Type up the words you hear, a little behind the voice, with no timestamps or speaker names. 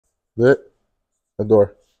Lit. The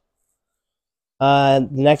door. The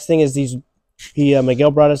next thing is these.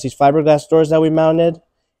 Miguel brought us these fiberglass doors that we mounted.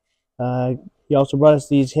 He also brought us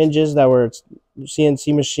these hinges that were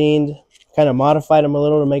CNC machined. Kind of modified them a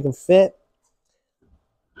little to make them fit.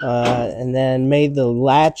 And then made the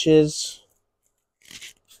latches.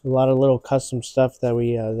 A lot of little custom stuff that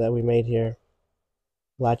we made here.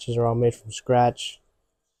 Latches are all made from scratch.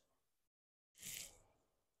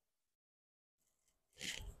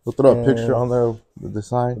 We'll throw a picture on the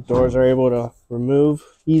design. The doors are able to remove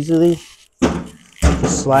easily.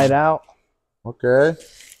 Just slide out. Okay.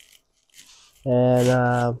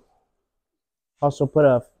 And also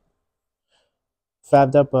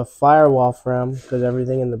fabbed up a firewall for him because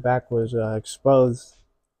everything in the back was exposed.